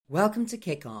Welcome to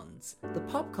Kick-Ons, the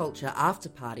pop culture after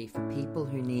party for people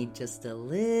who need just a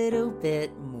little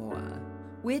bit more.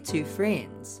 We're two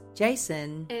friends,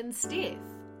 Jason and Steph,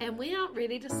 and we aren't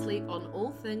ready to sleep on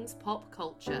all things pop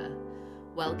culture.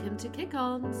 Welcome to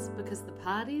Kick-Ons, because the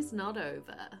party's not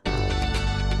over.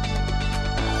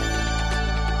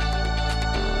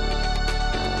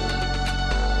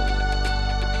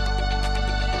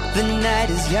 The night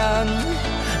is young,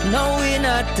 no we're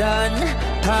not done.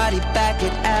 Party back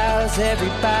at ours,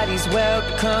 everybody's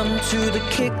welcome to the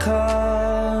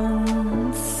Kick-Ons.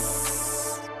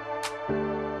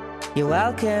 You're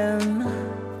welcome.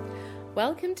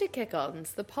 Welcome to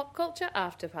Kick-Ons, the pop culture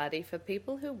after party for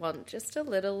people who want just a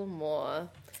little more.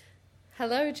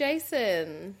 Hello,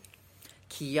 Jason.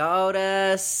 Kia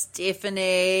ora,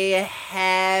 Stephanie.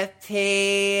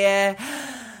 Happy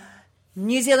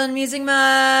New Zealand Music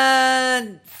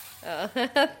Month. Oh,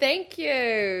 thank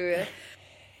you.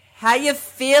 How you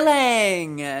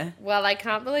feeling? Well, I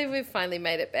can't believe we've finally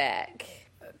made it back.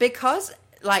 Because,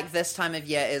 this time of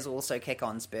year is also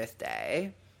Kick-On's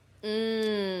birthday,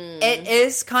 it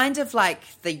is kind of like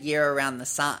the year around the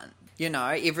sun. You know,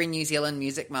 every New Zealand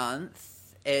Music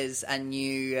Month is a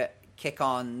new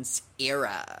Kick-On's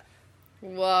era.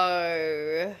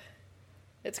 Whoa.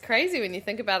 It's crazy when you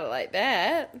think about it like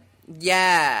that.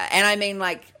 Yeah, and I mean,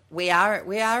 we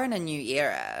are in a new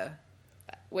era.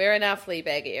 We're in our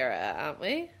Fleabag era, aren't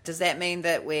we? Does that mean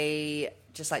that we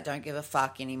just, don't give a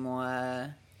fuck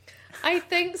anymore? I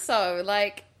think so.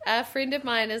 A friend of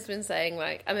mine has been saying,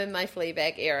 I'm in my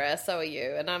Fleabag era, so are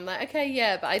you. And I'm like, okay,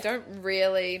 yeah, but I don't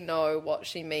really know what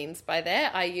she means by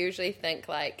that. I usually think,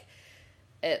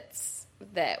 it's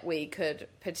that we could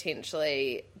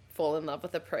potentially fall in love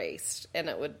with a priest, and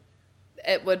it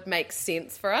would make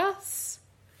sense for us.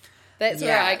 That's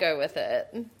where I go with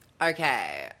it.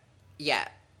 Okay. Yeah.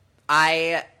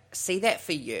 I see that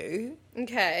for you.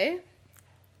 Okay.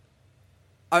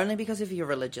 Only because of your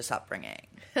religious upbringing.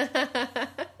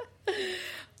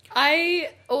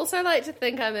 I also like to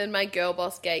think I'm in my girl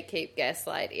boss gatekeep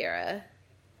gaslight era.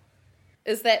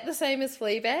 Is that the same as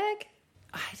Fleabag?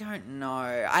 I don't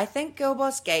know. I think girl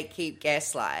boss gatekeep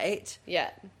gaslight. Yeah.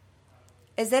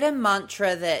 Is that a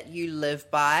mantra that you live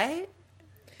by?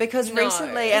 Because No.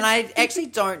 recently, and I actually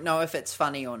don't know if it's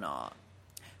funny or not,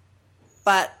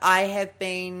 but I have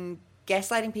been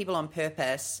gaslighting people on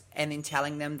purpose and then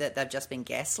telling them that they've just been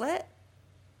gaslit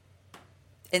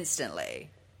instantly.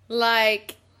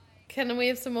 Can we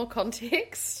have some more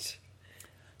context?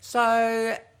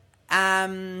 So,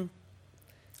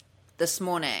 this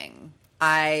morning,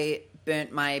 I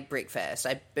burnt my breakfast.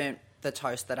 I burnt the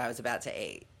toast that I was about to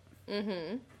eat.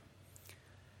 Mm-hmm.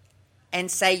 And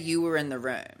say you were in the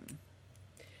room.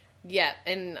 Yeah,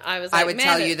 and I was I would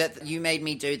tell you that you made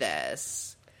me do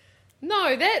this.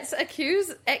 No, that's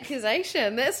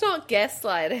accusation. That's not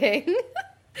gaslighting.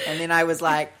 And then I was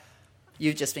like,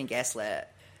 you've just been gaslit.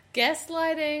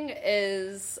 Gaslighting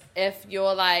is if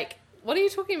you're like, what are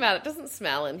you talking about? It doesn't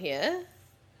smell in here.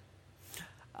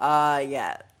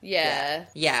 Yeah.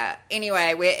 Yeah.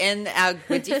 Anyway, we're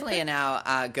definitely in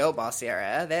our girl boss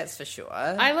era, that's for sure.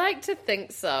 I like to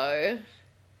think so.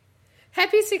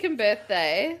 Happy second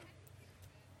birthday.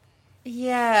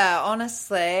 Yeah,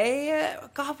 honestly.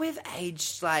 God, we've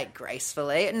aged,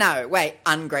 gracefully. No, wait,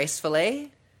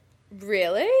 ungracefully.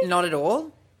 Really? Not at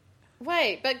all.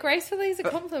 Wait, but gracefully is a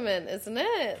compliment, isn't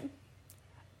it?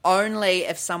 Only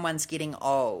if someone's getting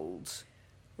old.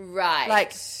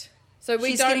 Right. So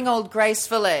she's getting old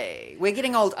gracefully. We're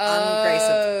getting old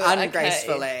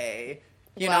ungracefully. Okay.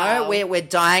 You Wow. know, we're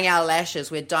dyeing our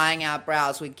lashes, we're dyeing our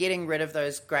brows, we're getting rid of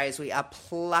those greys, we are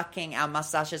plucking our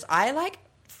mustaches. I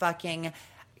fucking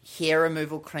hair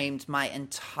removal creamed my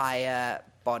entire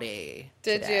body.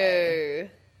 Did today. you?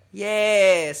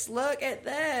 Yes, look at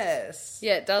this.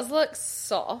 Yeah, it does look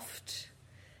soft.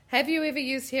 Have you ever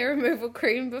used hair removal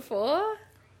cream before?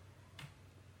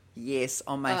 Yes,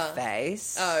 on my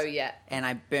face. Oh, yeah. And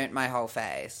I burnt my whole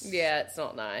face. Yeah, it's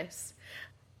not nice.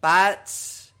 But,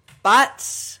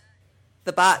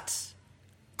 the butt.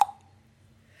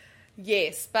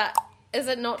 Yes, but is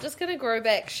it not just going to grow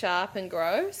back sharp and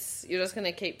gross? You're just going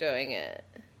to keep doing it?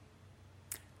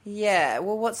 Yeah,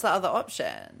 well, what's the other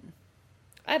option?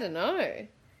 I don't know.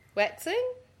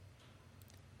 Waxing?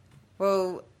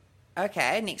 Well,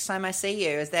 okay, next time I see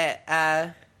you, is that,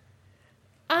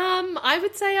 I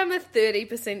would say I'm a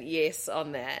 30% yes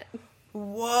on that.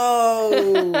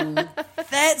 Whoa!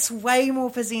 That's way more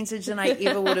percentage than I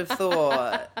ever would have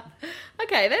thought.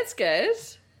 Okay, that's good.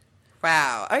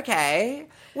 Wow, okay.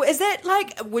 Well, is that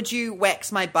would you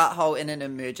wax my butthole in an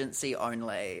emergency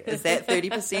only? Is that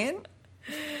 30%?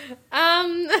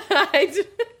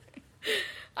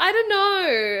 I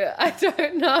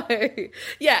don't know.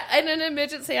 Yeah, in an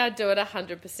emergency, I'd do it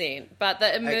 100%. But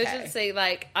the emergency,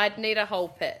 like, I'd need a whole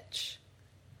pitch.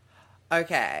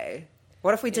 Okay.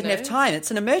 What if we didn't have time?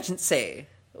 It's an emergency.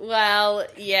 Well,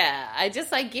 yeah. I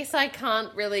guess I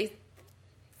can't really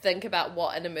think about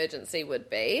what an emergency would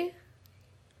be.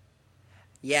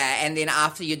 Yeah, and then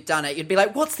after you'd done it, you'd be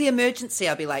like, what's the emergency?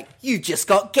 I'd be like, you just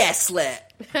got gaslit.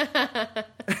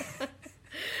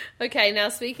 Okay, now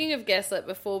speaking of gaslit,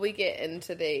 before we get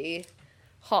into the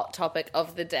hot topic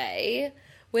of the day,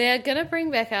 we're going to bring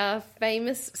back our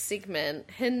famous segment,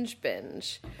 Hinge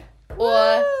Binge.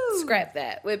 Or scrap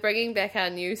that. We're bringing back our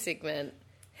new segment,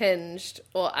 Hinged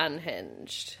or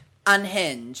Unhinged.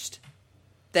 Unhinged.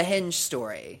 The Hinge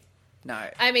story. No.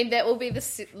 I mean, that will be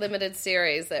the limited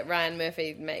series that Ryan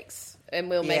Murphy makes,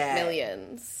 and we'll make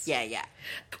millions. Yeah.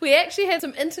 We actually had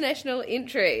some international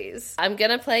entries. I'm going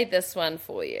to play this one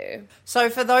for you. So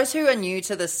for those who are new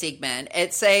to this segment,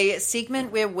 it's a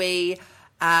segment where we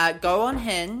go on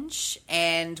Hinge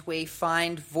and we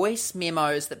find voice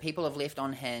memos that people have left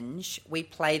on Hinge. We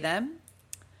play them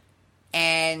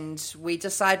and we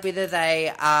decide whether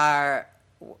they are...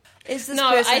 I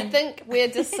think we're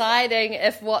deciding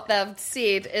if what they've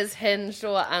said is hinged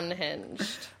or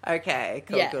unhinged. Okay,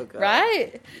 cool, cool.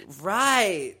 Right?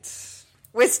 Right.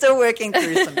 We're still working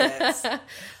through some bits.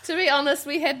 To be honest,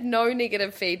 we had no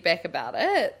negative feedback about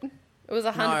it. It was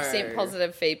 100%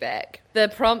 positive feedback.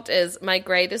 The prompt is, my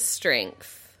greatest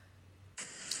strength.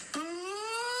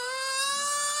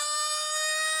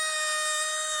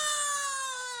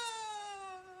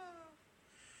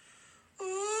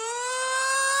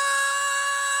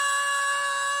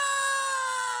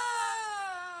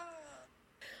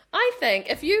 I think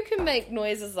if you can make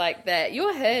noises like that,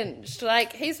 you're hinged.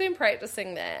 Like, he's been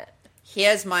practicing that.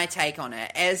 Here's my take on it.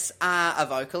 As a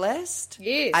vocalist,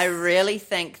 yes, I really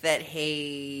think that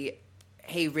he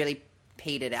really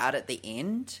petered out at the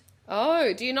end.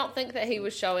 Oh, do you not think that he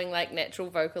was showing, like, natural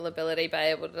vocal ability by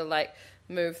able to, like,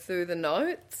 move through the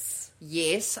notes?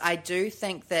 Yes, I do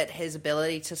think that his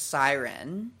ability to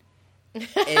siren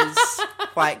is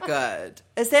quite good.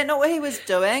 Is that not what he was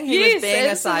doing? He was being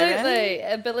absolutely. A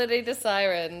siren? Ability to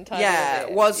siren. Totally. Yeah,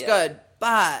 it was good.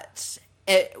 But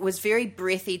it was very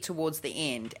breathy towards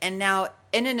the end. And now,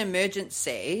 in an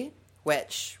emergency,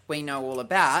 which we know all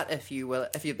about if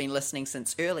you've been listening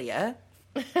since earlier,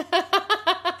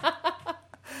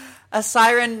 a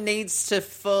siren needs to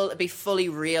be fully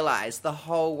realised the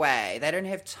whole way. They don't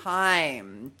have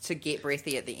time to get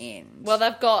breathy at the end. Well,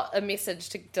 they've got a message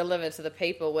to deliver to the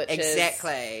people, which is...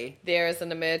 Exactly. There is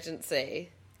an emergency.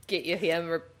 Get your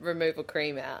hair removal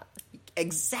cream out.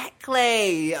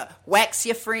 Exactly. Wax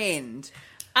your friend.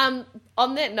 On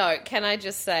that note, can I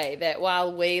just say that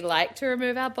while we like to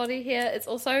remove our body hair, it's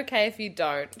also okay if you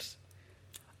don't.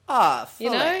 Oh, fully.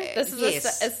 You know, this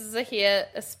Yes. is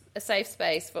a safe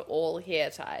space for all hair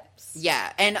types.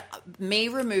 Yeah, and me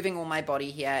removing all my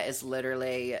body hair is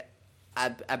literally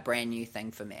a brand new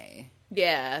thing for me.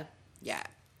 Yeah. Yeah.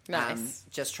 Nice.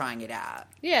 Just trying it out.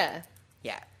 Yeah.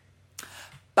 Yeah.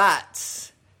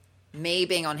 But me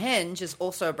being on Hinge is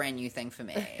also a brand new thing for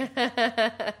me.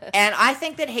 And I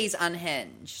think that he's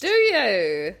unhinged. Do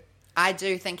you? I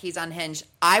do think he's unhinged.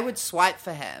 I would swipe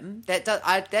for him. That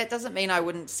doesn't mean I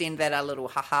wouldn't send that a little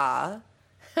haha.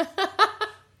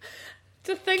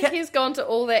 To think he's gone to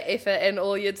all that effort and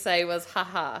all you'd say was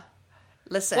haha.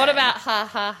 Listen. What about ha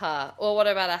ha ha? Or what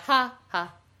about a ha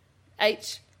ha?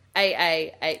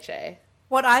 H-A-A-H-A.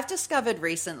 What I've discovered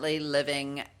recently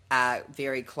living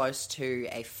very close to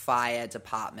a fire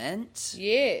department.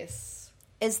 Yes.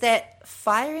 Is that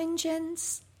fire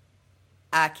engines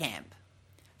are camp.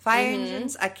 Fire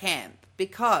engines are camp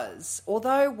because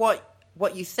although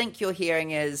what you think you're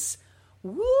hearing is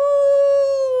woo,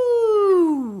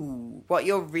 what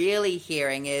you're really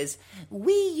hearing is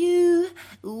wee you,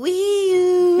 wee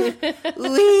you,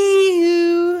 wee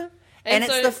you. And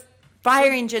so, it's the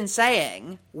fire engine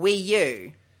saying wee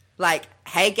you. Like,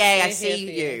 hey gay, I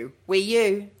see you. Wee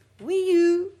you, wee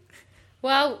you.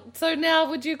 Well, so now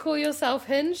would you call yourself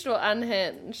hinged or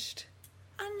unhinged?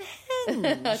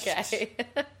 Unhinged. Okay.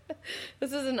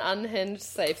 This is an unhinged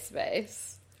safe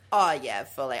space. Oh, yeah,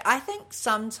 fully. I think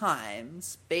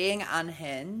sometimes being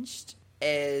unhinged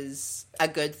is a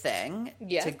good thing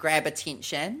to grab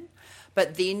attention,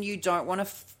 but then you don't want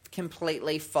to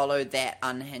completely follow that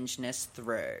unhingedness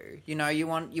through. You know, you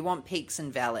want peaks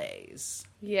and valleys.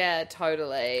 Yeah,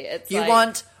 totally. It's you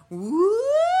want woo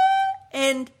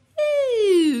and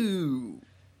ew.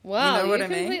 Wow, you know what I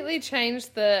completely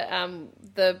changed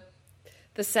the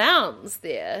sounds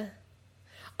there.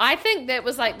 I think that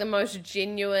was like the most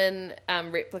genuine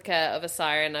replica of a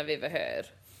siren I've ever heard.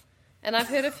 And I've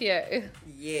heard a few.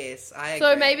 Yes, I agree.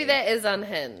 So maybe that is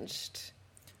unhinged.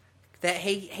 That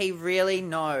he really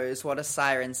knows what a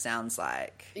siren sounds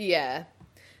like. Yeah.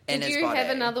 Did you have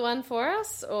another one for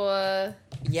us, or...?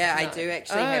 Yeah, No. I do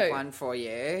actually have one for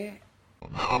you.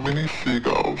 How many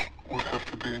seagulls would have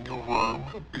to be in your room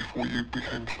before you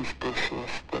became suspicious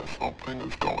that something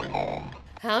is going on?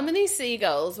 How many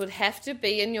seagulls would have to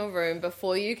be in your room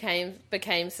before you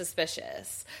became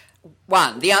suspicious?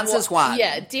 One. The answer's one.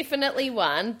 Yeah, definitely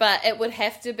one, but it would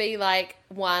have to be like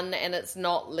one and it's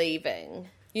not leaving.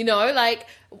 You know, like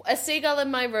a seagull in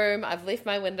my room, I've left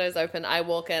my windows open, I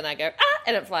walk in, I go, ah,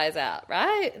 and it flies out,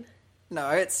 right? No,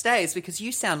 it stays because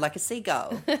you sound like a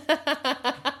seagull.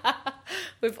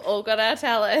 We've all got our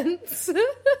talents.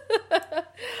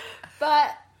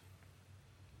 But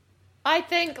I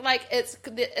think, like,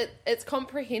 it's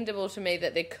comprehensible to me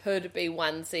that there could be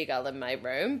one seagull in my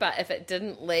room, but if it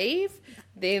didn't leave,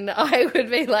 then I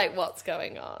would be like, what's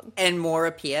going on? And more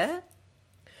appear?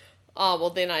 Oh, well,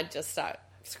 then I'd just start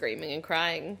screaming and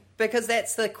crying. Because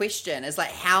that's the question, is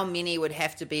like how many would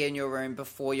have to be in your room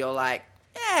before you're like,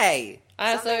 hey,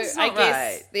 something's not guess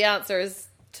right. the answer is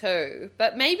 2,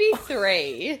 but maybe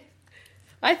 3.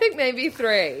 I think maybe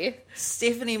 3.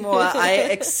 Stephanie Moore, I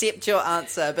accept your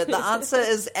answer, but the answer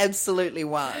is absolutely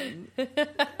 1.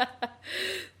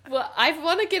 Well, I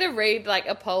want to get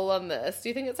a poll on this. Do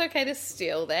you think it's okay to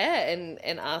steal that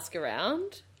and ask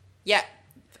around? Yeah.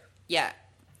 Yeah,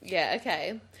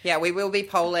 okay. Yeah, we will be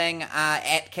polling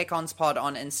at KickOnsPod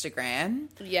on Instagram.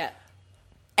 Yeah.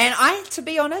 And to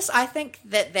be honest, I think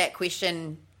that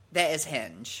question, that is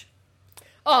Hinge.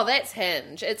 Oh, that's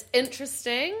Hinge. It's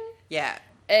interesting. Yeah.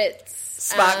 It's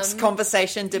sparks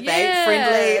conversation, debate,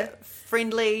 yeah.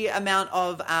 friendly amount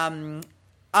of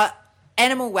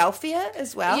animal welfare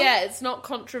as well. Yeah, it's not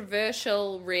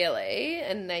controversial really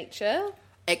in nature.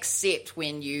 Except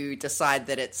when you decide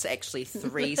that it's actually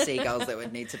 3 seagulls that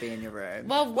would need to be in your room.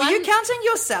 Well, were you counting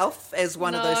yourself as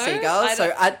one of those No, seagulls?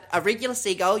 So a regular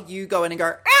seagull, you go in and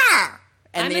go, ah!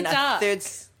 And I'm then a duck. third...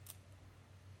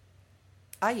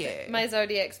 Are you? My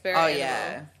zodiac spirit Oh, animal.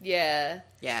 yeah. Yeah.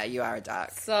 Yeah, you are a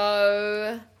duck.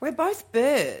 So... We're both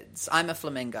birds. I'm a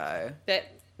flamingo. that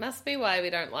must be why we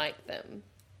don't like them.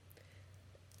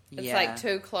 It's Yeah. like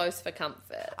too close for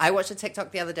comfort. I watched a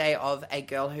TikTok the other day of a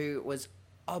girl who was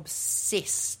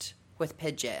obsessed with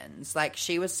pigeons. Like,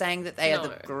 she was saying that they are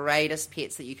the greatest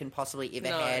pets that you can possibly ever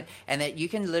had, and that you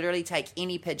can literally take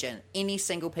any pigeon, any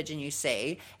single pigeon you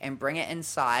see, and bring it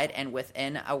inside, and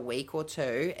within a week or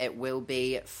 2, it will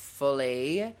be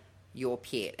fully your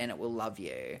pet, and it will love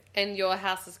you. And your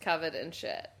house is covered in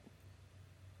shit.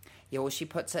 Yeah, well, she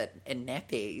puts it in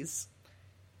nappies.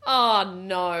 Oh,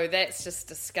 no, that's just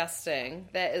disgusting.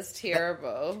 That is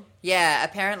terrible. Yeah,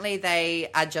 apparently they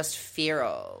are just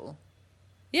feral.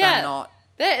 Yeah, They're not...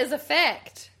 that is a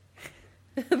fact.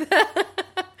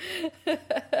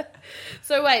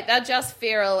 So wait, they're just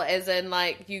feral as in,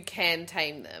 like, you can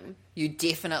tame them. You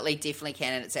definitely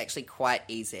can, and it's actually quite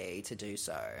easy to do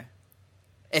so.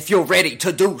 If you're ready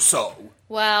to do so.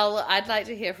 Well, I'd like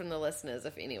to hear from the listeners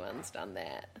if anyone's done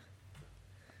that.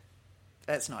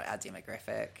 That's not our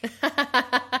demographic.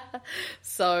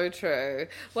 So true.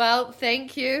 Well,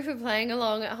 thank you for playing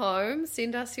along at home.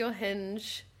 Send us your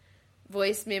Hinge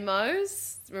voice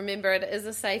memos. Remember, it is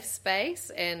a safe space,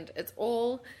 and it's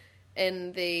all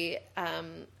in the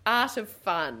art of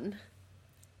fun.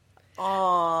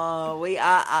 Oh, we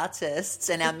are artists,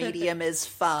 and our medium is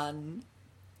fun.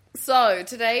 So,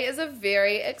 today is a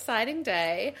very exciting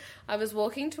day. I was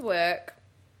walking to work,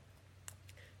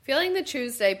 feeling the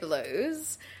Tuesday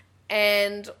blues,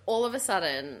 and all of a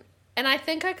sudden, and I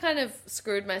think I kind of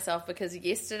screwed myself because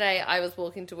yesterday I was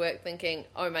walking to work thinking,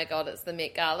 oh my God, it's the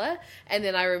Met Gala, and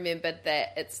then I remembered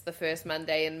that it's the first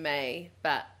Monday in May,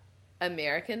 but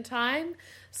American time.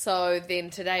 So then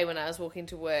today when I was walking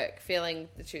to work feeling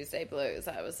the Tuesday blues,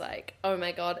 I was like, oh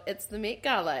my God, it's the Met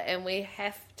Gala, and we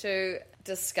have to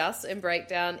discuss and break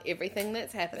down everything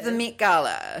that's happened. The Met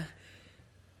Gala.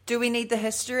 Do we need the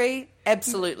history?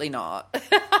 Absolutely not.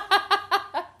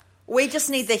 We just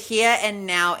need the here and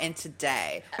now and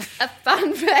today. A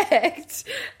fun fact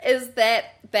is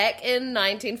that back in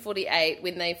 1948,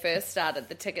 when they first started,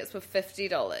 the tickets were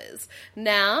 $50.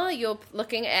 Now you're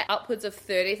looking at upwards of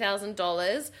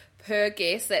 $30,000 per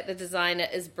guest that the designer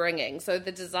is bringing. So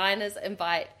the designers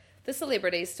invite the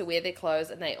celebrities to wear their clothes,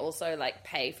 and they also like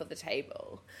pay for the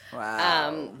table.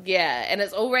 Wow. Yeah, and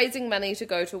it's all raising money to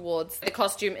go towards the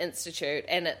Costume Institute,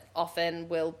 and it often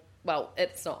will well,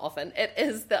 it's not often. It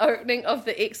is the opening of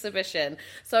the exhibition.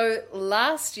 So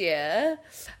last year,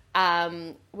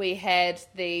 we had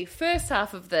the first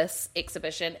half of this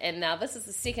exhibition, and now this is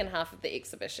the second half of the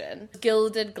exhibition.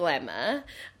 Gilded Glamour,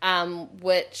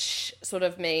 which sort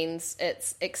of means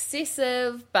it's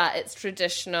excessive, but it's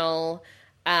traditional,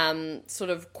 sort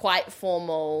of quite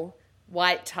formal,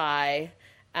 white tie,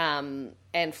 and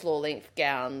floor-length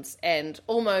gowns, and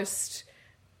almost,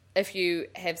 if you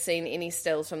have seen any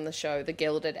stills from the show, the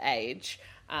Gilded Age,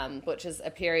 which is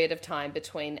a period of time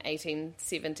between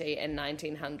 1870 and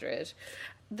 1900.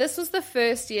 This was the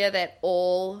first year that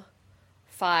all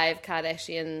 5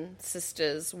 Kardashian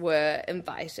sisters were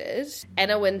invited.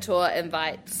 Anna Wintour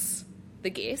invites the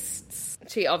guests.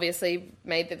 She obviously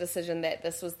made the decision that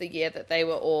this was the year that they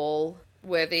were all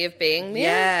worthy of being there.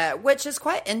 Yeah, which is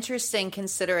quite interesting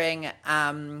considering,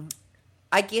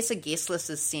 I guess a guest list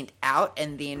is sent out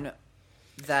and then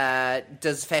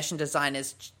does fashion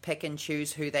designers pick and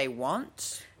choose who they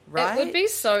want, right? It would be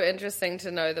so interesting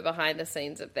to know the behind the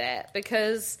scenes of that,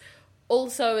 because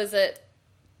also is it,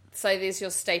 so there's your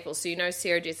staples, so you know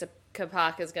Sarah Jessica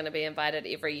Parker is going to be invited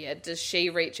every year. Does she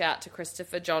reach out to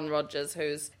Christopher John Rogers,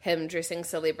 who's him dressing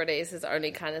celebrities has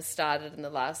only kind of started in the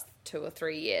last 2 or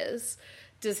 3 years?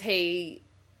 Does he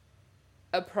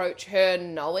approach her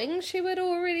knowing she would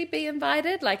already be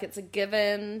invited? Like it's a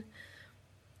given?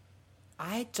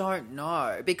 I don't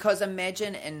know, because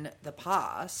imagine in the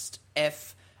past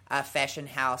if a fashion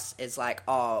house is like,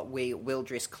 oh, we will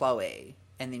dress Chloe,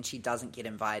 and then she doesn't get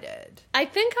invited. I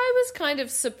think I was kind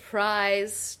of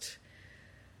surprised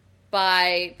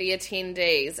by the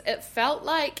attendees. It felt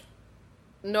like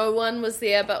no one was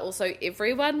there, but also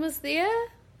everyone was there.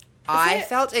 I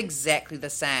felt exactly the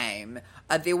same.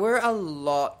 There were a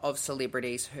lot of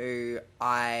celebrities who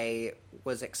I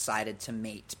was excited to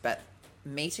meet, but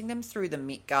meeting them through the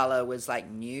Met Gala was like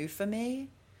new for me.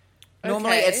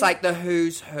 Normally it's like the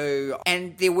who's who,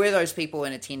 and there were those people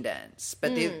in attendance,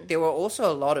 but there were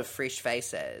also a lot of fresh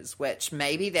faces, which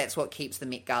maybe that's what keeps the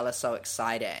Met Gala so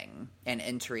exciting and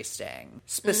interesting.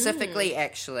 Specifically,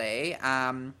 actually,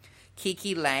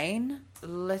 Kiki Lane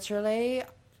literally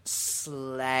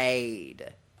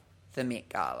slayed the Met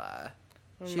Gala.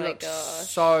 She looked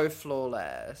so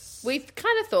flawless. We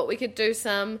kind of thought we could do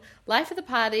some Life of the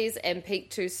Parties and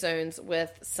Peak Too Soons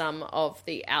with some of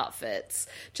the outfits,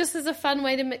 just as a fun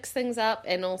way to mix things up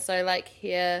and also like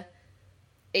hear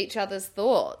each other's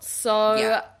thoughts.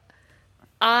 So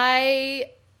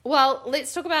well,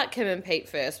 let's talk about Kim and Pete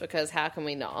first, because how can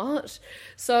we not?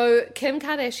 So Kim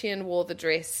Kardashian wore the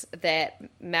dress that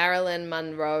Marilyn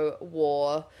Monroe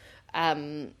wore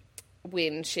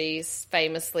when she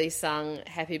famously sung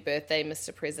Happy Birthday,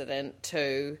 Mr. President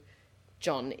to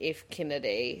John F.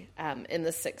 Kennedy in the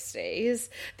 60s.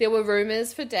 There were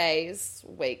rumours for days,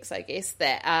 weeks, I guess,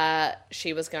 that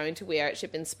she was going to wear it.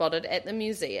 She'd been spotted at the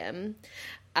museum.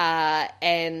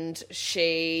 And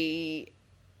she...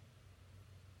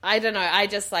 I don't know,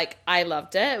 I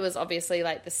loved it. It was obviously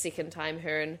like the second time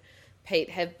her and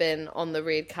Pete have been on the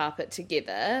red carpet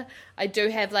together. I do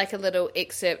have like a little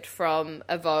excerpt from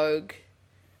a Vogue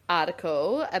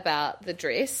article about the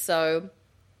dress. So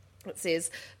it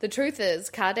says, the truth is,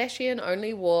 Kardashian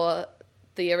only wore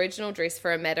the original dress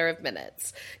for a matter of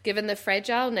minutes. Given the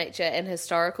fragile nature and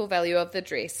historical value of the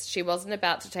dress, she wasn't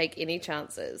about to take any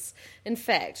chances. In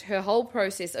fact, her whole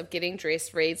process of getting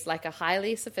dressed reads like a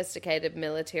highly sophisticated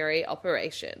military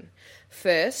operation.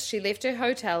 First, she left her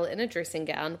hotel in a dressing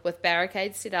gown with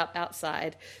barricades set up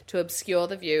outside to obscure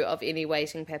the view of any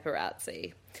waiting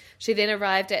paparazzi. She then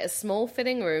arrived at a small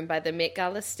fitting room by the Met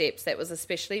Gala steps that was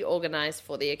especially organised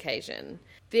for the occasion.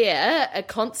 There, a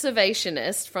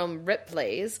conservationist from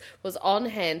Ripley's was on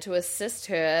hand to assist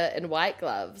her in white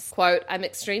gloves. Quote, I'm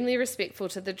extremely respectful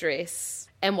to the dress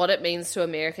and what it means to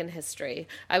American history.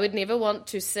 I would never want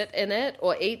to sit in it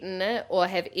or eat in it or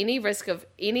have any risk of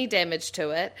any damage to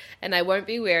it, and I won't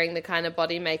be wearing the kind of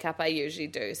body makeup I usually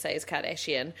do, says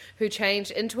Kardashian, who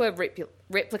changed into a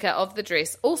replica of the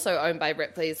dress, also owned by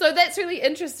Ripley's. So that's really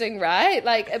interesting, right?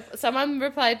 Like, someone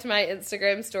replied to my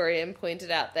Instagram story and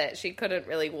pointed out that she couldn't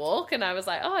really walk, and I was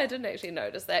like, oh, I didn't actually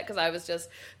notice that because I was just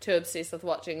too obsessed with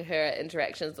watching her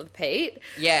interactions with Pete.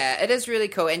 Yeah, it is really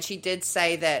cool. And she did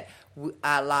say that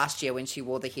last year when she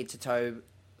wore the head-to-toe,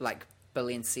 like,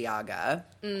 Balenciaga,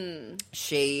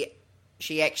 she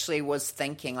she actually was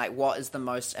thinking, like, what is the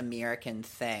most American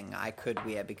thing I could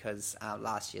wear, because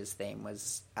last year's theme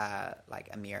was, like,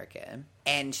 American.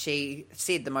 And she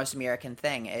said the most American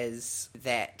thing is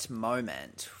that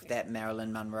moment that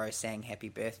Marilyn Monroe sang Happy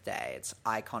Birthday. It's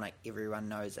iconic. Everyone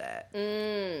knows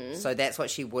it. So that's what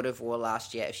she would have wore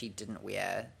last year if she didn't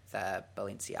wear the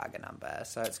Balenciaga number.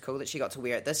 So it's cool that she got to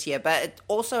wear it this year. But it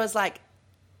also is like,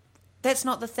 that's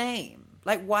not the theme.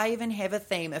 Like, why even have a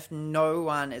theme if no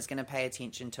one is going to pay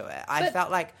attention to it? I felt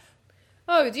like...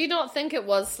 Oh, do you not think it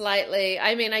was slightly...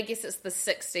 I mean, I guess it's the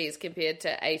 60s compared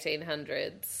to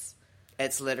 1800s.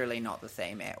 It's literally not the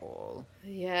theme at all.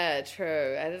 Yeah,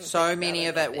 true. I didn't so many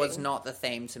of it was not the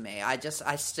theme to me. I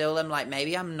still am like,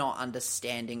 maybe I'm not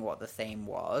understanding what the theme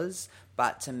was,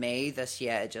 but to me this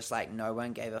year, it just like no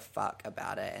one gave a fuck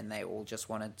about it, and they all just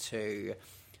wanted to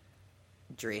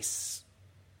dress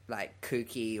like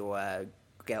kooky or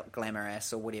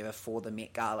glamorous or whatever for the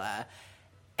Met Gala.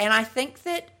 And I think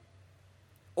that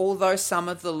although some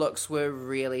of the looks were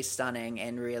really stunning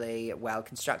and really well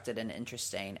constructed and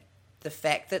interesting, the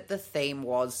fact that the theme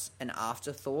was an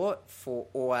afterthought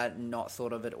or not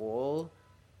thought of at all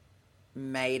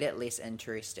made it less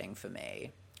interesting for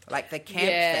me. Like the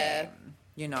camp theme.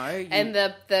 You know, and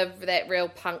the that real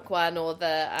punk one, or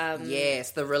the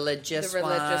yes, the religious one.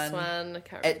 I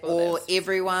can't remember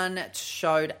everyone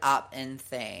showed up in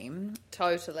theme,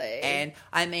 totally. And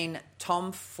I mean,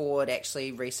 Tom Ford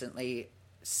actually recently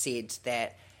said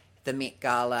that the Met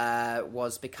Gala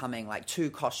was becoming like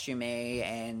too costumey,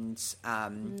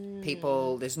 and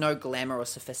people, there's no glamour or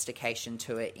sophistication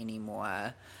to it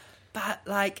anymore. But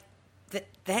like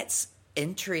that's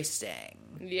interesting.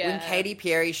 Yeah. When Katy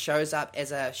Perry shows up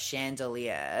as a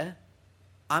chandelier,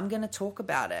 I'm going to talk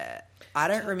about it. I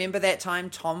don't remember that time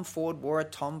Tom Ford wore a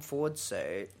Tom Ford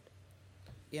suit.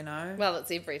 You know? Well, it's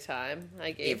every time,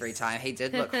 I guess. Every time. He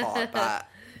did look hot, but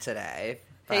today.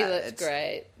 But he looked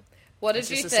great. What did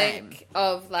you think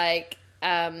of, like,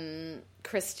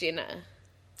 Kris Jenner?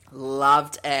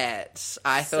 Loved it.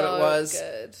 I thought it was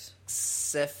good.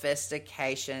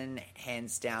 Sophistication,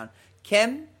 hands down.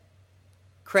 Kim,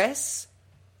 Kris,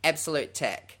 absolute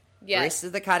tick. Yeah. The rest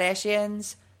of the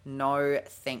Kardashians, no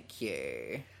thank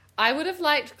you. I would have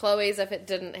liked Khloe's if it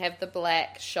didn't have the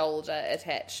black shoulder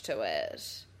attached to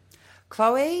it.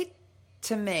 Khloe,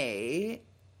 to me,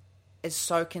 is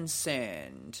so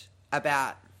concerned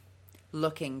about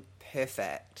looking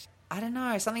perfect. I don't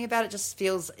know. Something about it just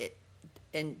feels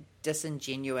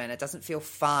disingenuous. It doesn't feel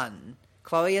fun.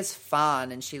 Khloe is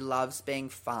fun, and she loves being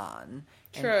fun.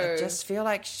 True. And I just feel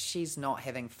like she's not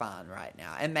having fun right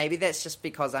now. And maybe that's just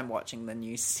because I'm watching the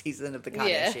new season of the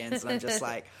Kardashians, and I'm just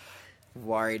like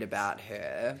worried about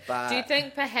her. But do you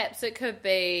think perhaps it could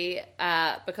be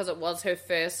because it was her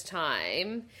first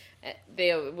time,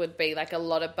 there would be like a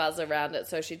lot of buzz around it,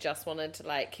 so she just wanted to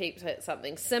like keep it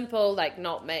something simple, like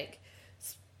not make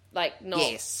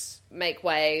make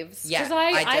waves. Yeah, because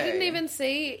I didn't even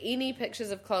see any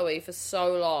pictures of Khloe for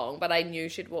so long, but I knew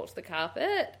she'd walked the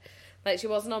carpet. Like, she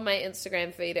wasn't on my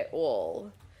Instagram feed at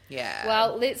all. Yeah.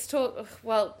 Well, let's talk...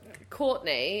 Well,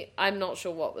 Kourtney, I'm not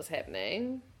sure what was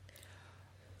happening.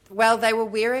 Well, they were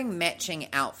wearing matching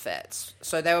outfits.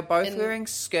 So they were both wearing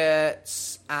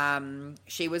skirts.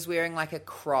 She was wearing, like, a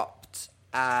cropped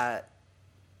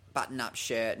button-up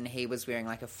shirt, and he was wearing,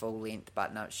 like, a full-length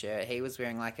button-up shirt. He was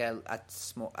wearing, like, a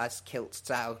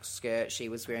kilt-style skirt. She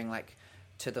was wearing, like,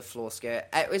 to-the-floor skirt.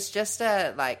 It was just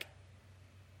a, like,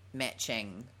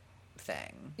 matching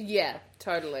thing. Yeah,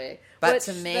 totally. But which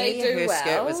to me, her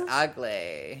skirt was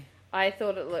ugly. I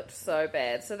thought it looked so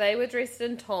bad. So they were dressed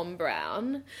in Thom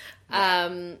Browne,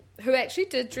 who actually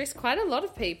did dress quite a lot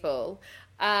of people.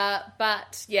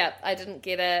 But, yeah, I didn't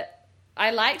get it. I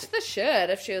liked the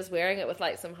shirt if she was wearing it with,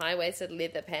 like, some high-waisted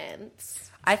leather pants.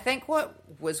 I think what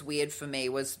was weird for me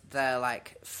was the,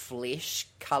 like,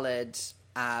 flesh-coloured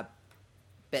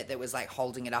bit that was like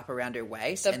holding it up around her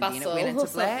waist, and then it went into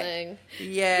black.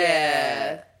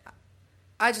 Yeah.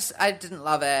 I didn't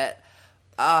love it.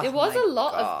 Oh, there was a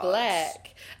lot of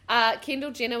black.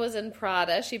 Kendall Jenner was in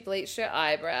Prada. She bleached her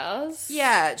eyebrows.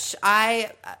 Yeah,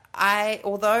 I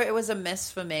although it was a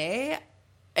miss for me,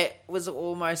 it was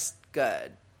almost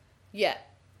good. Yeah.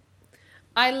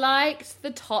 I liked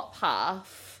the top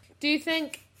half. Do you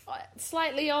think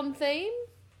slightly on theme?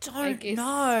 Don't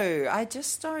know. I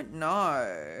just don't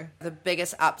know. The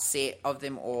biggest upset of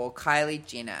them all, Kylie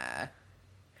Jenner,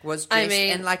 was dressed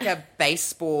in like a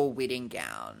baseball wedding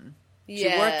gown. She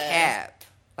wore a cap,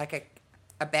 like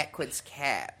a backwards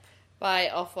cap. By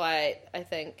Off-White, I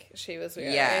think she was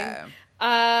wearing. Yeah.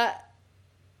 I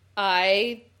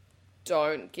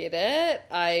don't get it.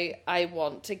 I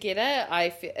want to get it.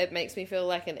 It makes me feel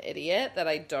like an idiot that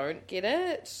I don't get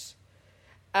it.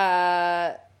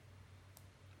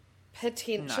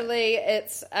 Potentially,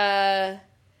 it's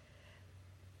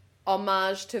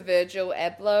homage to Virgil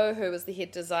Abloh, who was the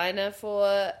head designer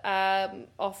for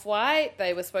Off-White.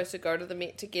 They were supposed to go to the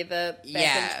Met together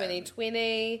back in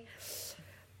 2020.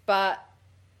 But,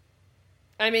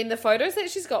 I mean, the photos that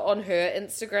she's got on her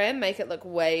Instagram make it look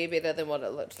way better than what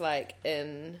it looked like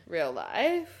in real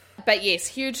life. But yes,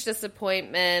 huge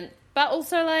disappointment. But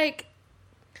also, like,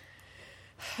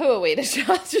 who are we to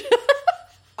judge?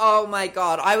 Oh my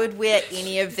God, I would wear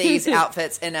any of these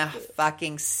outfits in a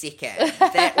fucking second.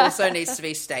 That also needs to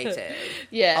be stated.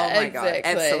 Yeah, oh my exactly.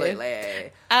 God,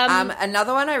 absolutely.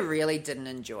 Another one I really didn't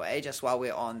enjoy, just while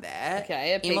we're on there.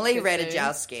 Okay, Emily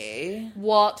Ratajkowski.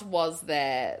 What was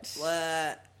that?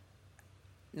 What?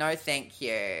 No, thank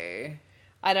you.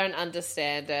 I don't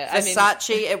understand it. Versace,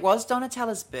 it was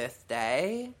Donatella's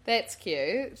birthday. That's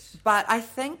cute. But I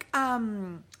think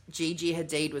Gigi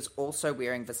Hadid was also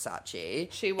wearing Versace.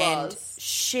 She was. And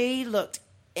she looked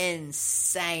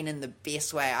insane in the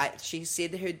best way. She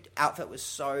said that her outfit was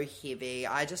so heavy.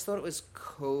 I just thought it was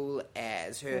cool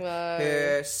as.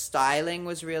 Her styling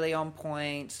was really on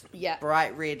point. Yeah.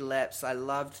 Bright red lips. I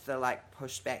loved the like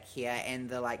pushed back hair and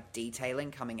the like detailing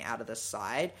coming out of the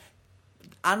side.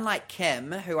 Unlike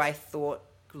Kim, who I thought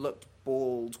looked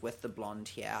bald with the blonde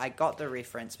hair. I got the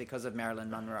reference because of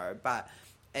Marilyn Monroe, but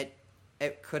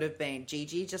it could have been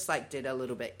Gigi just like did a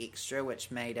little bit extra,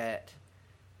 which made it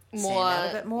stand out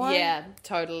a bit more. Yeah,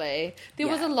 totally. There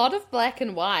was a lot of black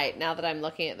and white now that I'm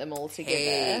looking at them all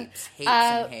together. Heaps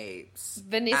and heaps.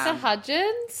 Vanessa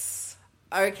Hudgens.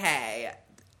 Okay.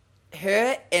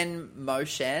 Her in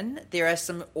motion. There are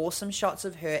some awesome shots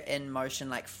of her in motion,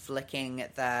 like flicking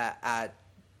the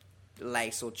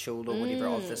lace or tulle or whatever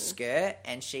of the skirt,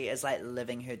 and she is like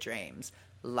living her dreams.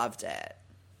 Loved it.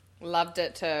 Loved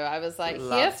it too. I was like,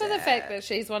 here for the fact that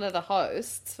she's one of the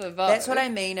hosts for Vogue. That's what I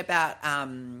mean about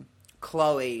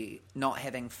Chloe not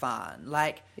having fun.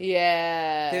 Like,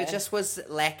 there just was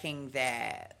lacking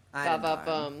that. I don't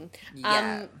know.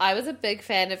 Yeah. I was a big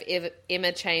fan of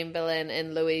Emma Chamberlain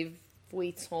and Louis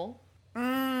Vuitton.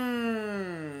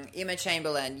 Emma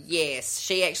Chamberlain, yes.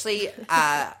 She actually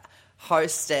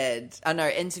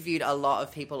interviewed a lot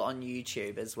of people on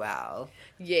YouTube as well.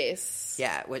 Yes.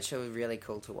 Yeah, which was really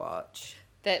cool to watch.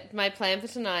 That my plan for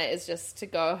tonight is just to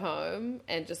go home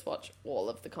and just watch all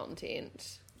of the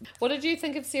content. What did you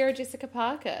think of Sarah Jessica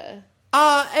Parker?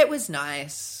 It was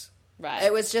nice. Right.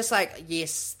 It was just like,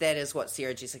 yes, that is what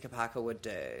Sarah Jessica Parker would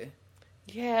do.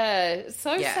 Yeah,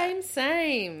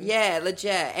 same. Yeah,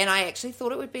 legit. And I actually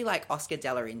thought it would be like Oscar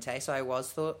De La Renta, so I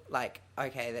thought like,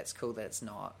 okay, that's cool that it's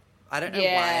not. I don't know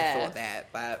why I thought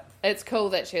that, but... It's cool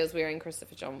that she was wearing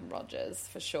Christopher John Rogers,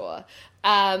 for sure.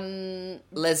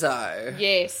 Lizzo.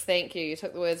 Yes, thank you. You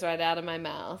took the words right out of my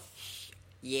mouth.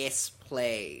 Yes,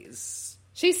 please.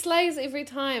 She slays every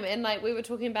time, and like we were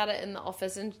talking about it in the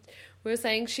office, and we were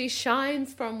saying she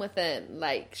shines from within.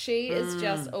 Like, she is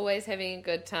just always having a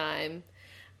good time.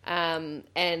 And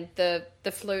the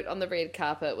flute on the red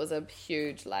carpet was a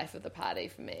huge life of the party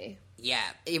for me. Yeah,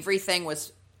 everything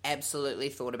was absolutely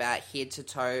thought about, head to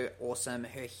toe, awesome.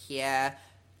 Her hair,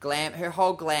 her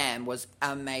whole glam was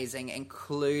amazing,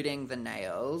 including the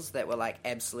nails that were like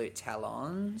absolute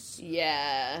talons.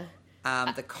 Yeah.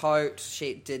 The coat,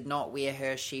 she did not wear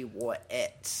her, she wore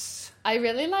it. I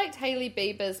really liked Hailey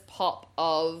Bieber's pop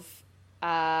of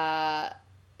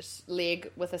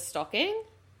leg with a stocking.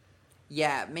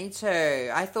 Yeah, me too.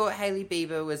 I thought Hailey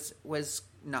Bieber was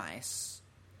nice.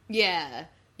 Yeah.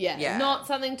 Not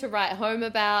something to write home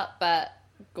about, but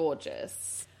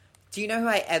gorgeous. Do you know who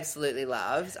I absolutely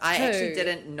loved? I actually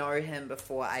didn't know him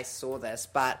before I saw this,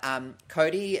 but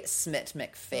Cody Smith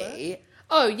McPhee.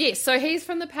 Oh, yes. So he's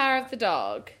from The Power of the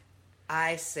Dog.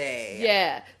 I see.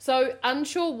 Yeah. So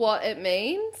unsure what it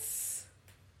means.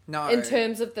 No. In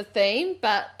terms of the theme,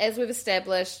 but as we've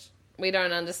established, we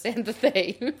don't understand the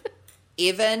theme.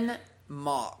 Evan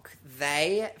Mock.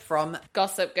 They, from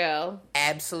Gossip Girl,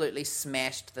 absolutely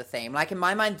smashed the theme. Like, in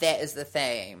my mind, that is the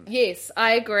theme. Yes,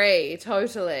 I agree.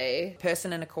 Totally.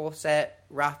 Person in a corset,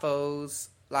 ruffles,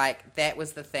 like, that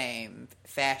was the theme.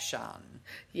 Fashion.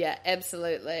 Yeah,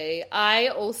 absolutely. I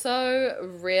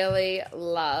also really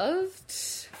loved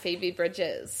Phoebe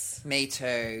Bridgers. Me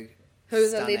too.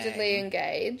 Who's Stunning. allegedly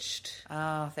engaged.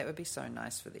 Oh, that would be so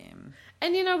nice for them.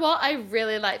 And you know what? I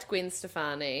really liked Gwen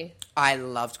Stefani. I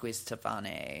loved Gwen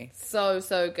Stefani. So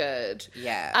good.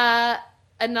 Yeah.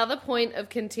 Another point of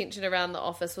contention around the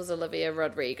office was Olivia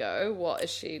Rodrigo. What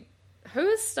is she Who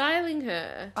is styling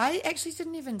her? I actually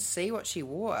didn't even see what she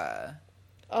wore.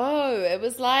 Oh, it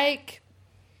was like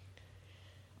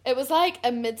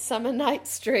a Midsummer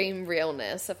Night's Dream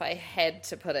realness, if I had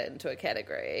to put it into a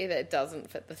category that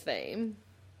doesn't fit the theme.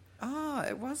 Oh,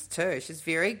 it was too. She's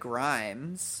very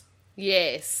Grimes.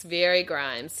 Yes, very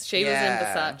Grimes. She was in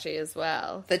Versace as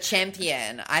well. The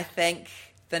champion. I think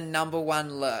the number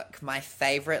one look, my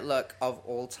favorite look of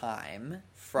all time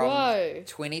from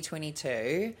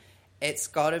 2022, it's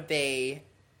got to be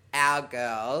our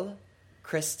girl,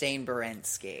 Christine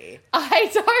Baranski. I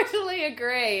totally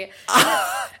agree.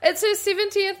 It's her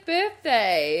 70th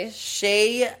birthday.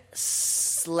 She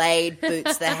slayed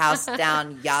Boots the House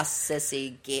down. Yes,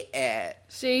 sissy, get it.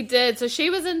 She did. So she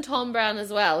was in Tom Brown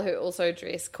as well, who also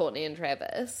dressed Courtney and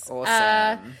Travis.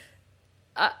 Awesome.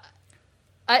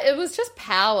 It was just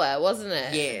power, wasn't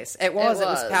it? Yes, it was. It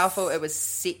was powerful. It was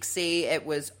sexy. It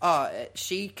was,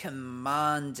 she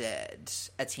commanded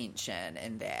attention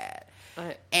in that.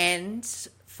 And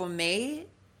for me,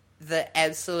 the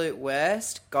absolute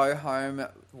worst, go home,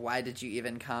 why did you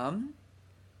even come?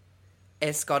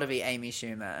 It's got to be Amy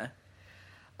Schumer.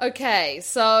 Okay,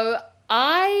 so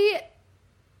I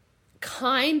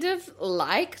kind of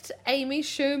liked Amy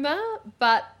Schumer,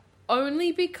 but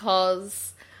only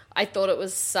because I thought it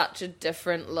was such a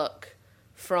different look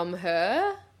from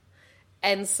her.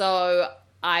 And so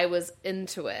I was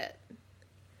into it.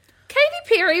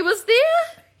 Katy Perry was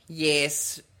there?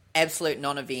 Yes, absolute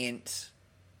non-event.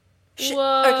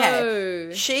 Whoa.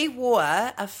 Okay, she wore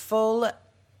a full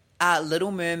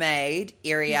Little Mermaid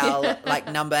Ariel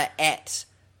number at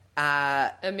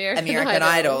American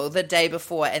Idol the day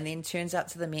before, and then turns up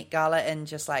to the Met Gala and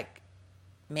just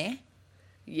meh.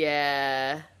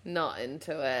 Yeah, not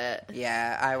into it.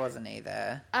 Yeah, I wasn't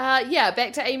either.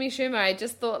 Back to Amy Schumer. I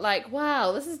just thought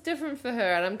wow, this is different for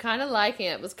her, and I'm kind of liking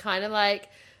it. It was kind of like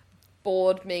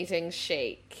board meeting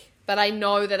chic, but I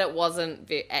know that it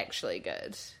wasn't actually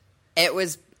good. It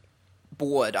was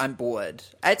bored. I'm bored.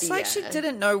 It's like she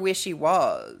didn't know where she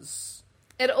was.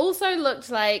 It also looked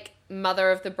like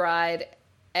Mother of the Bride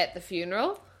at the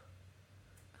funeral.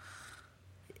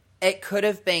 It could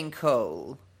have been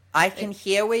cool. I can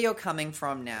hear where you're coming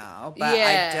from now,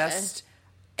 but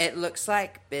it looks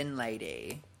like Bin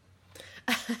Lady.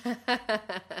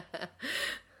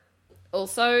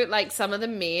 Also, some of the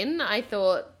men, I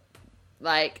thought,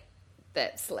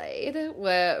 that slayed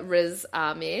were Riz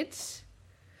Ahmed.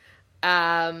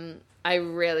 I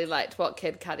really liked what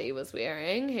Kid Cudi was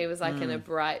wearing. He was in a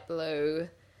bright blue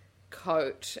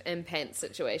coat and pants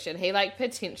situation. He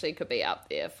potentially could be up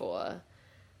there for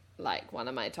one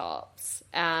of my tops.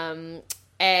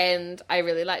 And I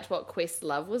really liked what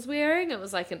Questlove was wearing. It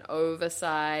was an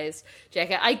oversized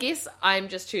jacket. I guess I'm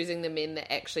just choosing the men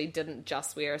that actually didn't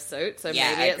just wear a suit. So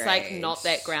maybe it's not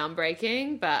that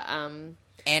groundbreaking, but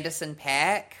Anderson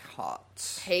 .Paak,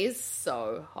 hot. He's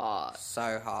so hot.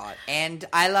 So hot. And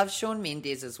I love Shawn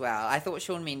Mendes as well. I thought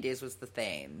Shawn Mendes was the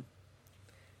theme.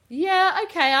 Yeah,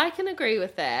 okay, I can agree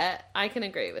with that.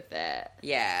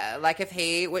 Yeah, if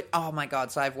he would... Oh, my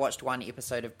God, so I've watched one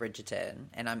episode of Bridgerton,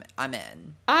 and I'm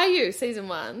in. Are you? Season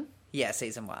 1? Yeah,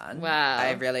 season 1. Wow.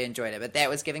 I really enjoyed it, but that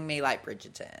was giving me,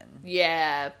 Bridgerton.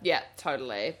 Yeah,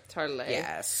 totally.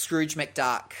 Yeah, Scrooge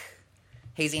McDuck.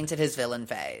 He's entered his villain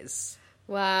phase.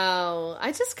 Wow,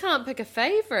 I just can't pick a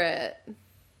favourite.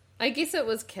 I guess it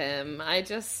was Kim.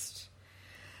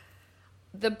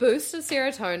 The boost of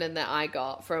serotonin that I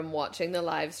got from watching the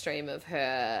live stream of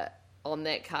her on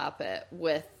that carpet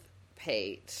with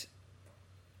Pete,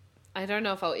 I don't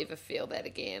know if I'll ever feel that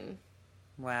again.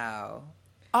 Wow.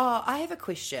 Oh, I have a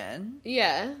question.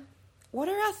 Yeah. What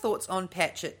are our thoughts on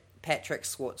Patrick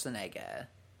Schwarzenegger?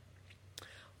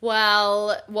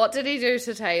 Well, what did he do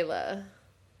to Taylor?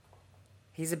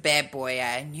 He's a bad boy.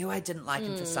 I knew I didn't like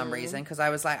him for some reason because I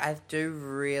was I do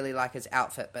really like his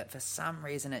outfit, but for some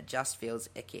reason it just feels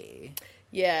icky.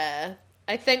 Yeah.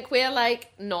 I think we're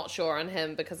not sure on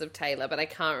him because of Taylor, but I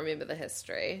can't remember the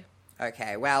history.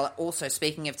 Okay, well, also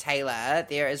speaking of Taylor,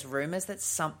 there is rumors that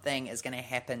something is going to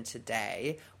happen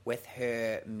today with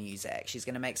her music. She's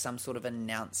going to make some sort of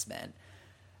announcement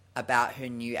about her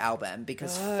new album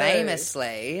because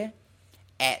famously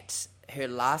at her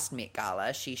last Met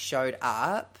Gala, she showed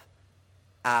up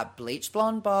bleach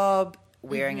blonde bob,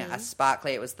 wearing a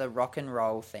sparkly, it was the rock and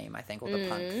roll theme, I think, or the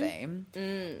punk theme.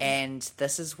 And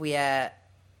this is where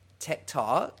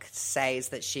TikTok says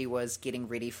that she was getting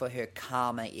ready for her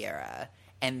Karma era.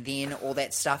 And then all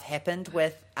that stuff happened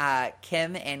with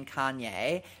Kim and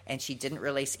Kanye, and she didn't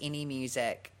release any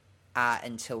music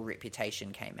until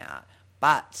Reputation came out.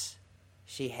 But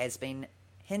she has been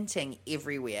hinting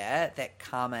everywhere that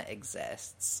karma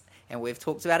exists. And we've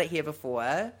talked about it here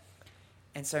before.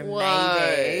 And so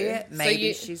Whoa.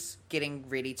 maybe she's getting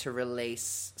ready to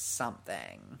release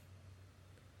something.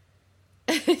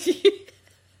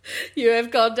 You have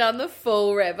gone down the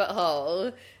full rabbit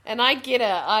hole. And I get it.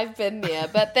 I've been there.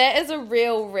 But that is a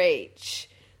real reach.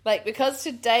 Like, because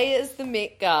today is the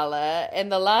Met Gala,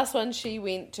 and the last one she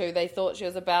went to, they thought she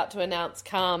was about to announce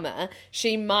Karma.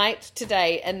 She might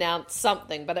today announce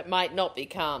something, but it might not be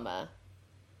Karma.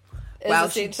 Well,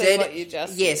 she did. What you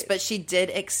just yes, said. but she did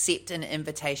accept an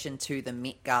invitation to the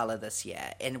Met Gala this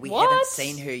year, and we What? haven't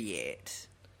seen her yet.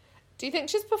 Do you think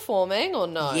she's performing or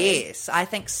no? Yes, I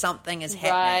think something is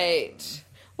happening. Right.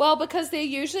 Well, because there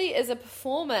usually is a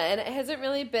performer, and it hasn't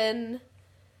really been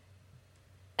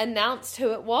announced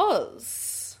who it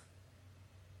was.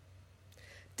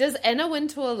 Does Anna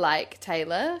Wintour like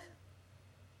Taylor?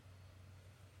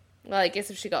 Well, I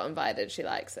guess if she got invited, she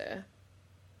likes her.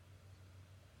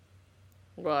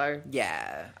 Whoa.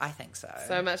 Yeah, I think so.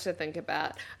 So much to think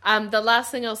about. The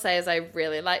last thing I'll say is I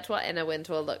really liked what Anna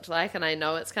Wintour looked like, and I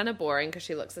know it's kind of boring because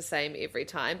she looks the same every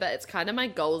time, but it's kind of my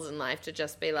goals in life to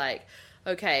just be like,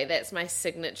 okay, that's my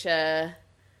signature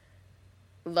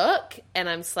look, and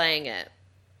I'm slaying it.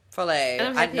 Fully.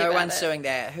 I'm happy No about one's it. doing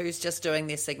that. Who's just doing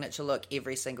their signature look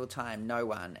every single time? No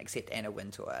one, except Anna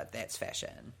Wintour. That's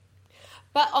fashion.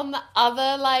 But on the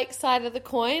other, like, side of the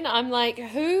coin, I'm like,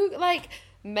 who, like,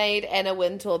 made Anna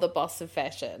Wintour the boss of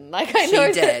fashion? Like, I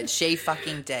know She that did. She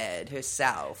fucking did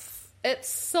herself. it's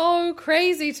so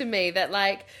crazy to me that,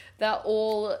 like, they're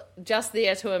all just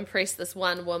there to impress this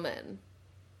one woman.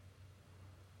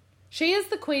 She is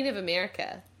the Queen of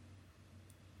America.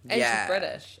 And Yeah. she's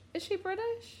British. Is she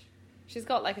British? She's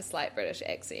got, like, a slight British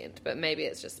accent, but maybe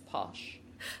it's just posh.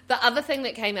 The other thing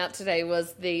that came out today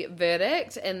was the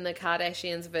verdict in the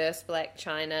Kardashians versus Blac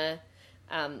Chyna,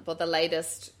 well, the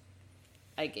latest,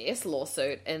 I guess,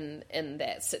 lawsuit in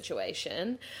that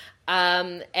situation.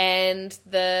 And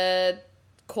the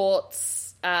courts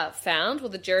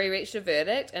the jury reached a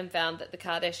verdict and found that the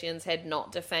Kardashians had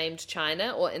not defamed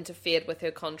Chyna or interfered with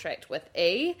her contract with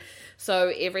E. So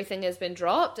everything has been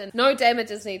dropped and no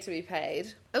damages need to be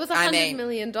paid. It was $100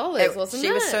 million, wasn't it?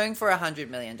 She was suing for $100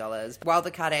 million while the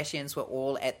Kardashians were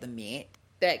all at the Met.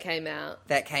 That came out.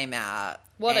 And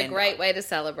What a great way to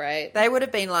celebrate. They would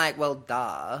have been like, well,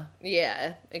 duh.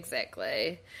 Yeah,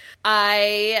 exactly.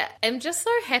 I am just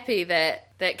so happy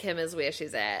that Kim is where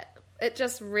she's at. It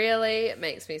just really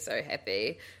makes me so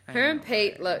happy. Her and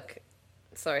Pete look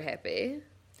so happy.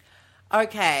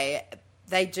 Okay,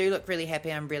 they do look really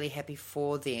happy. I'm really happy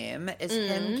for them. Is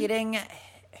him getting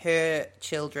her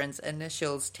children's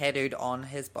initials tattooed on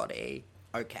his body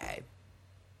okay?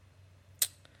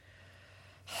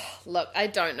 Look, I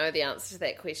don't know the answer to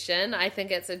that question. I think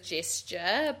it's a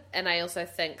gesture, and I also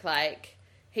think, like,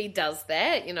 he does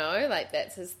that, you know? Like,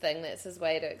 that's his thing. That's his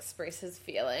way to express his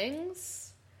feelings.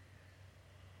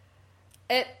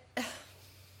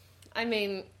 I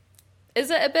mean,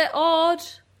 is it a bit odd?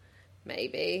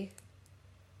 Maybe.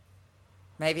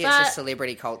 Maybe it's just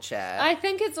celebrity culture. I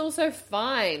think it's also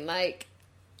fine. Like,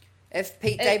 if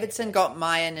Pete Davidson got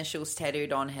my initials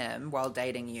tattooed on him while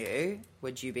dating you,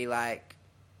 would you be like,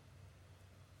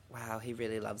 wow, he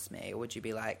really loves me? Or would you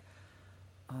be like,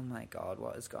 oh my God,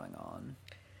 what is going on?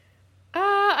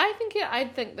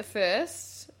 I'd think the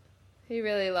first. He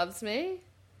really loves me.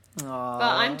 Aww. But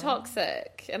I'm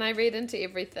toxic, and I read into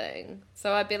everything.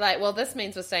 So I'd be like, well, this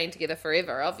means we're staying together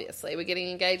forever, obviously. We're getting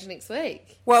engaged next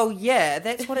week. Well, yeah,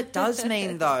 that's what it does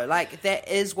mean, though. Like, that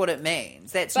is what it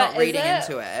means. That's But not reading is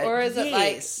it? into it. Or is it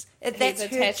like that's he's a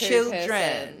her tattooed children.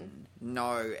 person?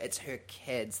 No, it's her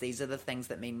kids. These are the things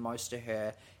that mean most to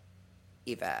her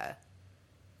ever.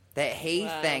 That he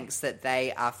thinks that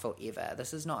they are forever.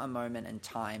 This is not a moment in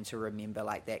time to remember,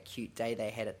 like, that cute day they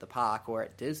had at the park or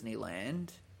at Disneyland.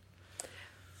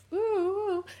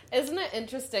 Ooh. Isn't it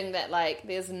interesting that, like,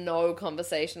 there's no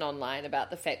conversation online about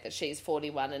the fact that she's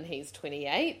 41 and he's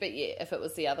 28, but yeah, if it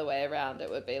was the other way around, it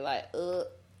would be like, ugh.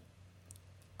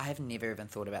 I have never even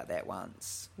thought about that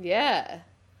once. Yeah.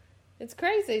 It's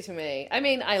crazy to me. I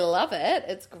mean, I love it.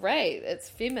 It's great. It's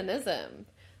feminism.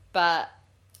 But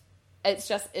it's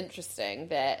just interesting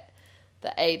that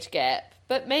the age gap.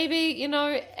 But maybe, you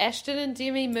know, Ashton and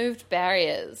Demi moved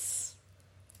barriers.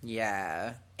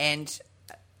 Yeah. And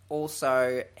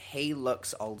also, he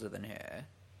looks older than her.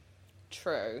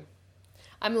 True.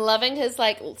 I'm loving his,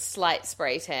 like, slight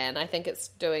spray tan. I think it's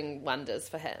doing wonders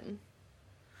for him.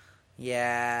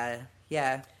 Yeah.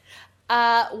 Yeah.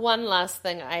 One last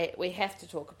thing we have to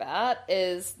talk about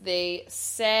is the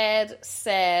sad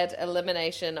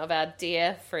elimination of our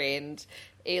dear friend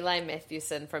Eli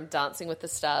Mathewson from Dancing with the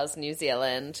Stars, New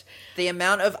Zealand. The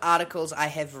amount of articles I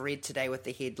have read today with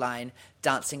the headline,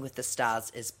 Dancing with the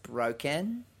Stars is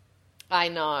broken. I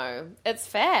know. It's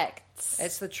facts.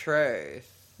 It's the truth.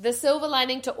 The silver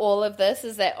lining to all of this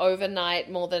is that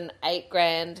overnight more than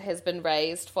 $8,000 has been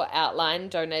raised for Outline,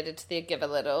 donated to their Give a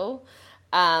Little.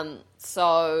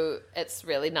 So it's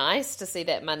really nice to see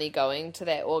that money going to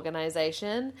that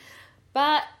organisation.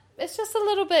 But it's just a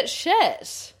little bit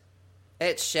shit.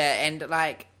 It's shit. And,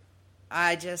 like,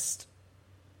 this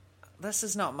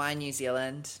is not my New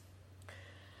Zealand.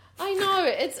 I know,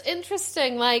 it's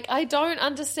interesting. Like, I don't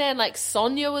understand. Like,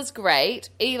 Sonia was great.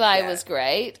 Eli was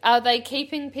great. Are they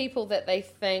keeping people that they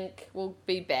think will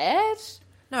be bad?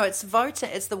 No, it's voting.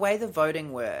 It's the way the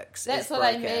voting works. That's what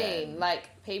I mean. Like,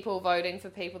 people voting for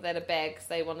people that are bad because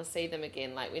they want to see them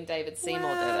again, like when David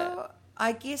Seymour did it.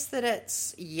 I guess that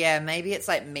it's, maybe it's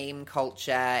like meme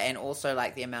culture and also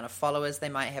like the amount of followers they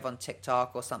might have on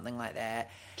TikTok or something like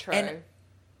that. True. And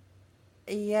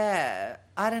yeah,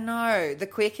 I don't know. The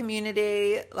queer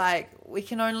community, like, we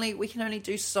can only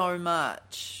do so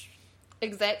much.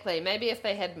 Exactly. Maybe if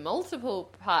they had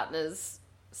multiple partners,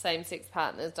 same-sex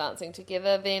partners dancing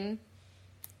together, then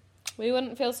we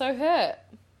wouldn't feel so hurt.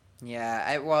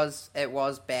 Yeah, it was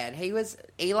bad.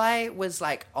 Eli was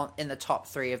like in the top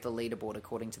 3 of the leaderboard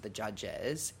according to the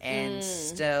judges, and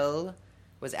still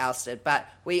was ousted. But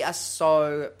we are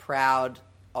so proud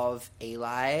of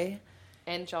Eli.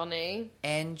 And Johnny,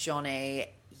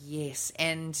 yes.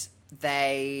 And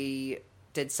they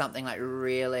did something like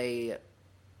really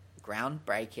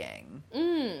groundbreaking.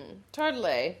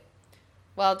 Totally.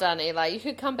 Well done, Eli. You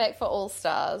could come back for All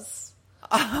Stars.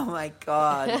 Oh my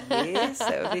God, yes.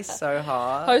 That would be so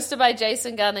hot. Hosted by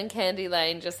Jason Gunn and Candy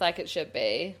Lane, just like it should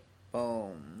be.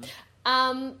 Boom.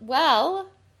 Well,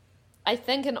 I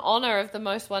think in honour of the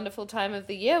most wonderful time of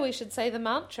the year, we should say the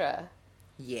mantra.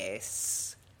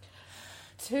 Yes.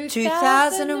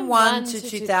 2001 to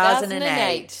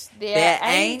 2008. There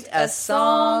ain't a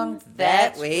song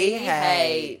that we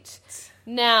hate.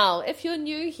 Now, if you're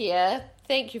new here,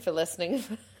 thank you for listening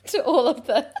to all of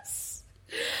this.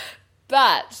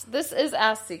 But this is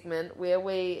our segment where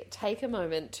we take a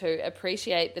moment to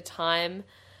appreciate the time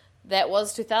that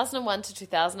was 2001 to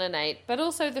 2008, but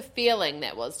also the feeling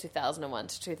that was 2001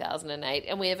 to 2008.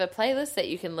 And we have a playlist that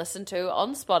you can listen to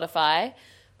on Spotify,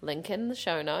 link in the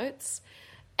show notes.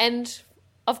 And,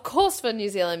 of course, for New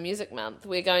Zealand Music Month,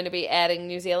 we're going to be adding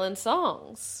New Zealand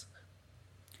songs.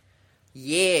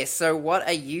 Yeah, so what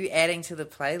are you adding to the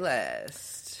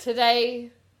playlist?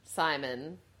 Today,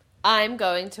 Simon, I'm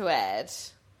going to add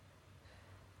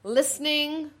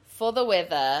Listening for the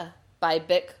Weather by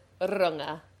Bic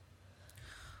Runga.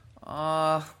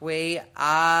 Oh, we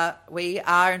are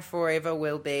and forever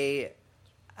will be...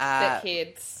 Bic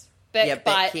heads.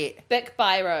 Bic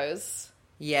Biros.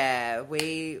 Yeah,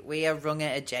 we are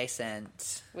Runga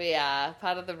adjacent. We are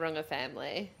part of the Runga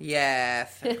family. Yeah,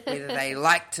 whether they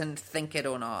like to think it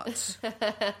or not.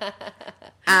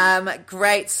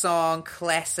 Great song,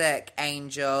 classic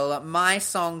Angel. My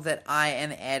song that I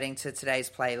am adding to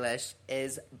today's playlist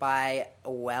is by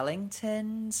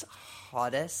Wellington's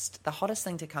the hottest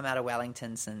thing to come out of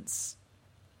Wellington since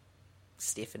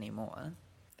Stephanie Moore.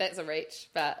 That's a reach,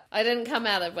 but I didn't come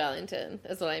out of Wellington,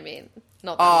 is what I mean.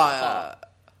 Not that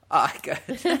good.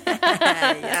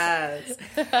 Yes.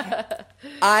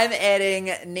 I'm adding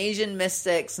Nesian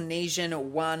Mystics, Nesian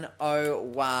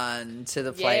 101 to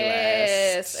the playlist.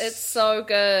 Yes, it's so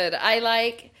good.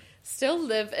 I still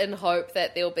live in hope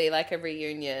that there'll be like a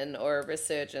reunion or a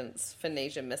resurgence for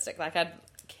Nesian Mystic. Like, I'd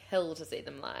kill to see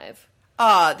them live.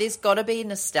 Oh, there's got to be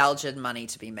nostalgia money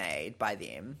to be made by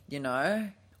them, you know?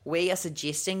 We are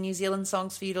suggesting New Zealand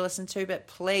songs for you to listen to, but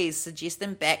please suggest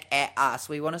them back at us.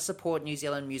 We want to support New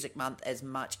Zealand Music Month as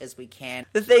much as we can.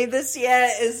 The theme this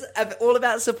year is all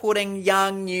about supporting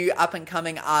young, new,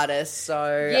 up-and-coming artists.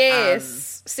 So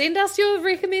yes, send us your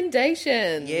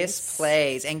recommendations. Yes,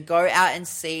 please. And go out and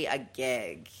see a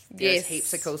gig. There's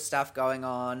heaps of cool stuff going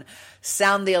on.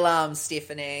 Sound the alarm,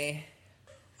 Stephanie.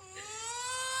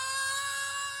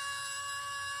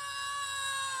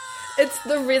 It's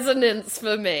the resonance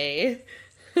for me.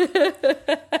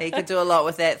 He could do a lot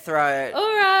with that throat. All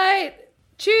right.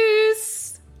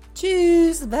 Cheers.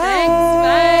 Cheers. Bye.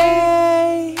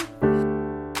 Thanks. Bye.